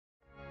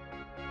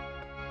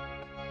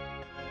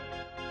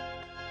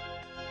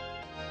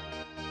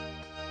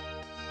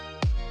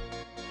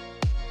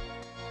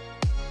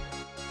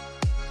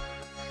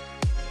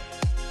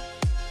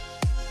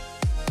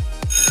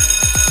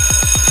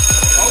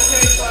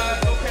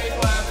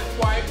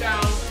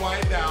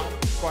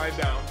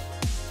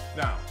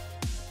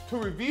To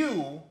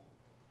review,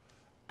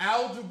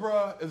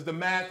 algebra is the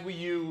math we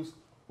use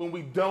when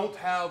we don't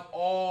have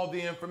all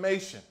the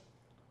information,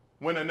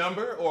 when a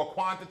number or a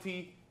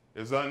quantity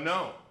is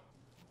unknown.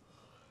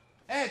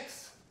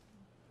 X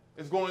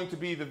is going to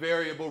be the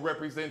variable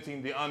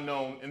representing the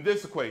unknown in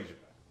this equation.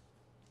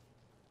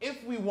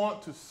 If we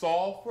want to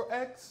solve for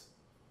x,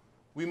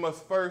 we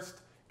must first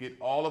get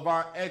all of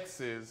our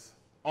x's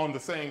on the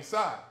same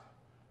side.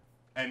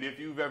 And if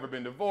you've ever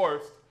been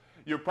divorced,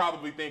 you're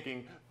probably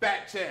thinking,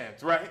 fat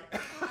chance, right?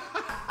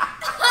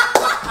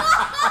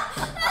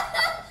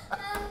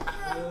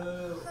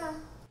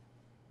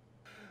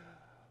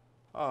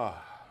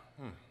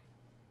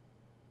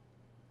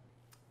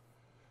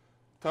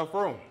 Tough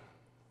room.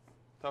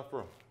 Tough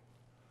room.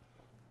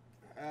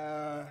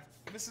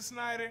 Mr.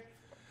 Snyder,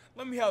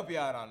 let me help you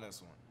out on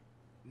this one.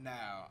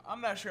 Now,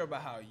 I'm not sure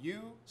about how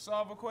you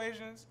solve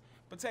equations,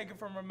 but take it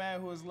from a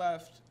man who has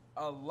left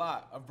a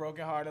lot of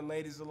broken-hearted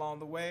ladies along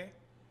the way.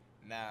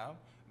 Now,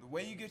 the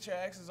way you get your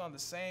exes on the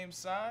same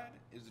side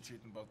is to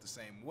treat them both the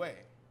same way.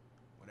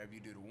 Whatever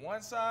you do to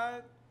one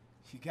side,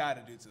 you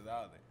gotta do to the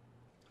other.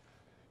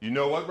 You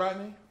know what,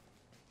 Rodney?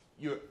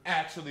 You're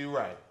actually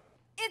right.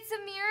 It's a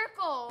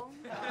miracle.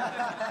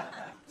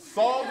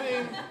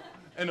 Solving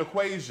an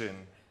equation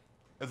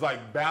is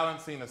like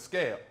balancing a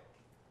scale.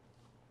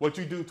 What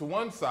you do to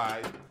one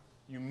side,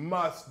 you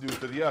must do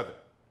to the other.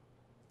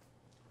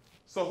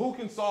 So who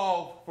can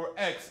solve for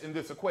x in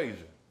this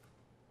equation?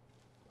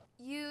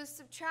 You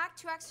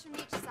subtract 2x from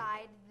each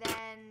side,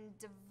 then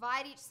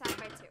divide each side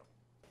by 2.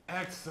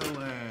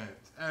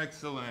 Excellent,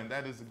 excellent.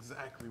 That is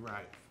exactly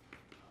right.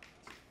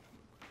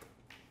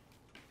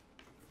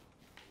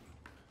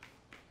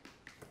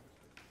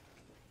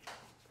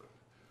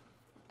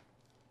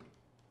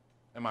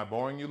 Am I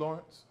boring you,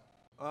 Lawrence?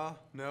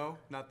 No,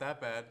 not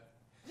that bad.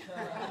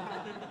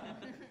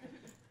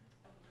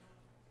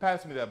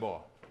 Pass me that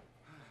ball.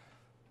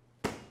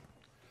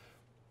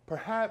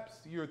 Perhaps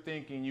you're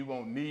thinking you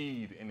won't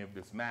need any of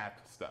this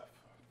math stuff.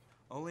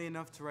 Only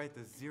enough to write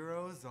the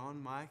zeros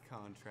on my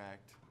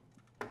contract.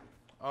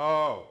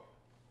 Oh,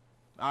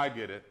 I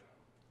get it.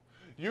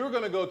 You're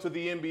gonna go to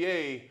the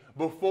NBA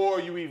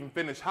before you even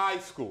finish high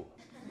school.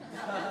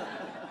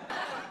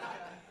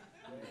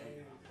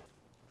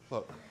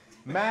 Look,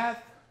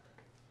 math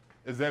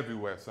is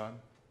everywhere, son.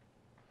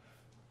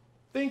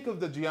 Think of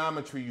the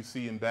geometry you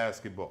see in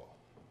basketball.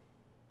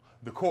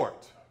 The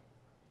court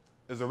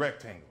is a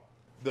rectangle.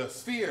 The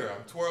sphere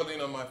I'm twirling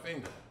on my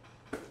finger.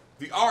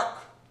 The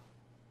arc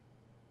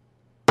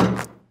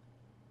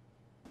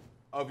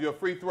of your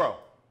free throw.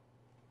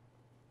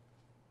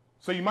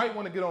 So you might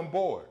want to get on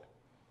board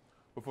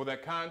before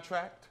that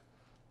contract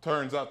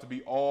turns out to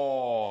be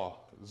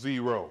all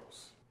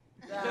zeros.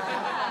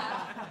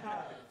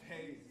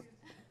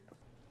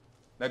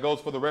 That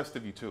goes for the rest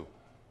of you too.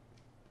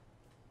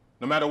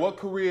 No matter what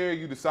career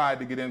you decide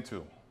to get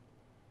into,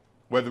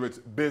 whether it's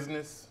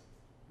business,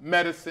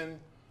 medicine,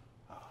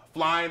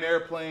 flying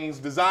airplanes,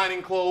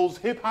 designing clothes,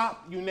 hip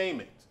hop, you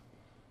name it.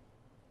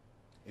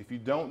 If you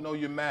don't know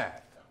your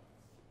math,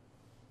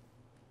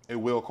 it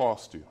will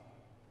cost you.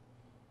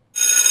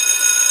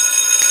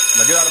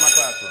 Now get out of my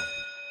classroom.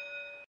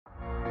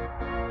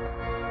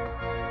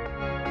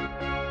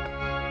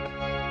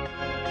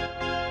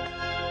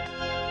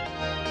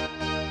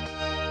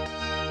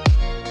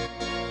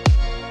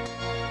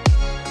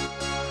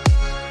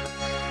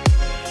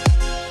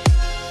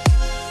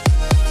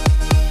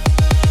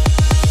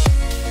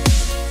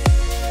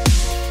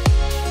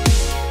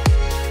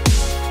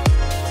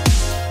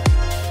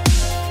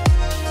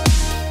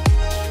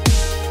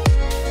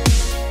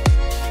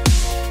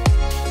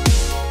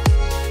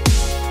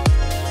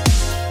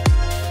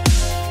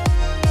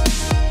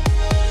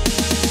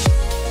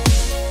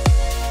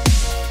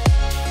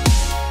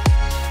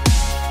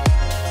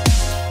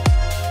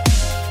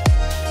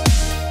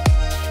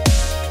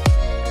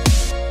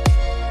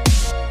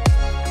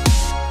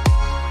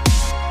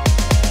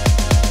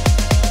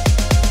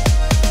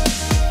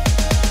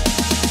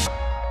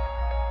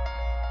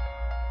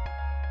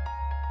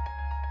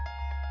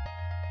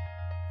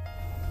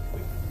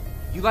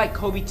 You like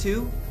Kobe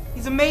too?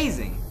 He's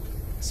amazing.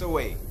 So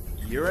wait,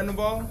 you're in the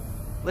ball?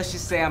 Let's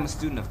just say I'm a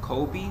student of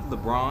Kobe,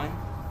 LeBron,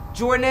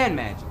 Jordan, and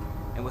Magic,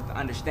 and with the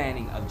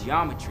understanding of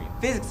geometry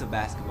and physics of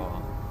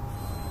basketball,